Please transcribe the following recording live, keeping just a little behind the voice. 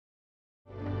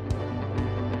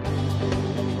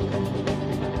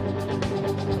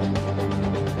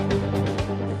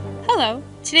Hello,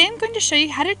 today I'm going to show you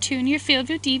how to tune your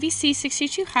FIELDVUE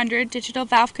DVC6200 digital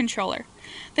valve controller.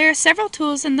 There are several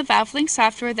tools in the ValveLink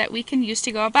software that we can use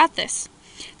to go about this.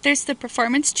 There's the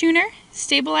Performance Tuner,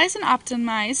 Stabilize and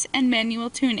Optimize, and Manual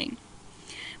Tuning.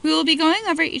 We will be going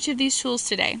over each of these tools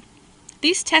today.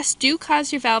 These tests do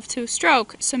cause your valve to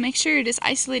stroke, so make sure it is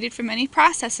isolated from any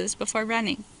processes before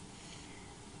running.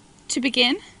 To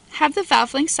begin, have the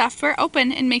ValveLink software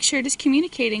open and make sure it is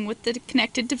communicating with the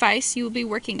connected device you will be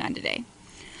working on today.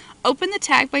 Open the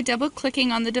tag by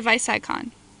double-clicking on the device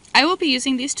icon. I will be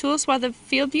using these tools while the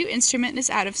FIELDVUE instrument is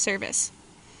out of service.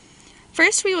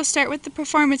 First, we will start with the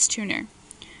Performance Tuner.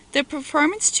 The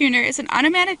Performance Tuner is an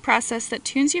automatic process that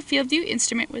tunes your FIELDVUE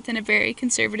instrument within a very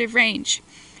conservative range.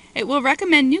 It will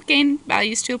recommend new gain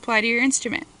values to apply to your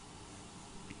instrument.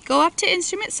 Go up to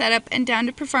Instrument Setup and down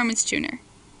to Performance Tuner.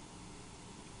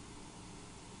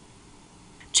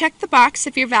 Check the box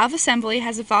if your valve assembly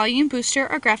has a volume booster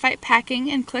or graphite packing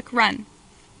and click Run.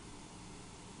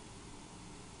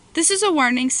 This is a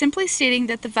warning simply stating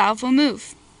that the valve will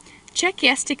move. Check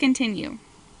Yes to continue.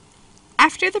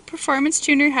 After the Performance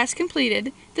Tuner has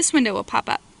completed, this window will pop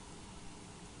up.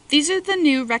 These are the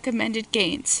new recommended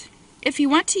gains. If you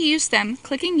want to use them,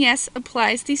 clicking Yes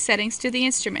applies these settings to the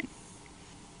instrument.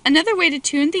 Another way to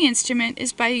tune the instrument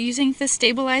is by using the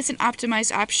Stabilize and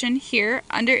Optimize option here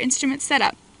under Instrument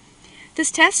Setup.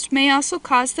 This test may also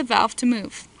cause the valve to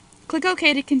move. Click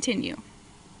OK to continue.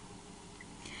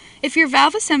 If your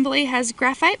valve assembly has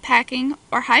graphite packing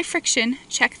or high friction,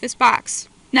 check this box.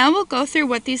 Now we'll go through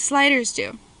what these sliders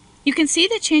do. You can see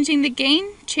that changing the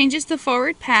gain changes the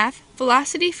forward path,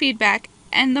 velocity feedback,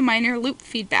 and the minor loop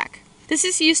feedback. This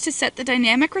is used to set the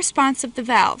dynamic response of the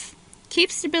valve.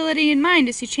 Keep stability in mind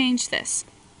as you change this.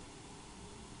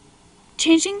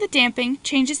 Changing the damping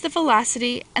changes the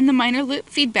velocity and the minor loop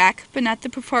feedback, but not the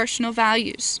proportional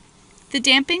values. The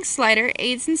damping slider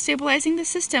aids in stabilizing the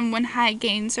system when high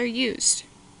gains are used.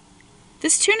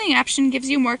 This tuning option gives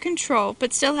you more control,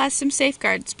 but still has some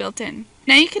safeguards built in.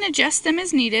 Now you can adjust them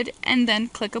as needed and then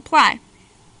click Apply.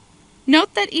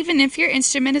 Note that even if your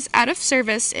instrument is out of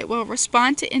service, it will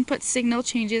respond to input signal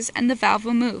changes and the valve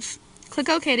will move. Click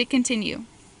OK to continue.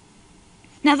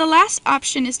 Now the last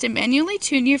option is to manually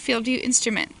tune your FIELDVUE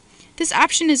instrument. This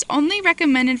option is only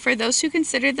recommended for those who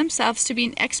consider themselves to be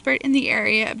an expert in the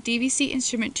area of DVC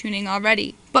instrument tuning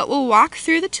already, but we'll walk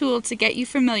through the tool to get you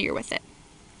familiar with it.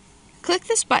 Click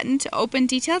this button to open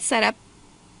Detailed Setup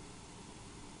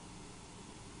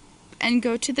and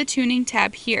go to the Tuning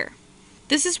tab here.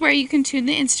 This is where you can tune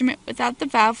the instrument without the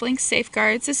ValveLink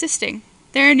safeguards assisting.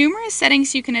 There are numerous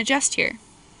settings you can adjust here.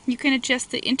 You can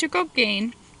adjust the integral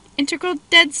gain, integral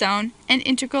dead zone, and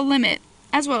integral limit,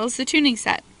 as well as the tuning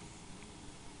set.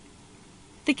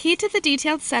 The key to the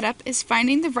detailed setup is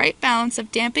finding the right balance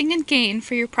of damping and gain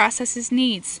for your process's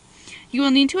needs. You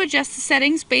will need to adjust the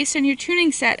settings based on your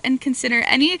tuning set and consider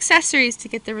any accessories to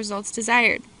get the results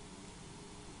desired.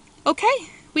 Okay,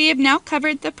 we have now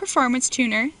covered the Performance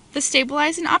Tuner, the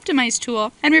Stabilize and Optimize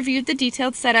tool, and reviewed the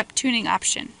Detailed Setup tuning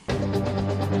option.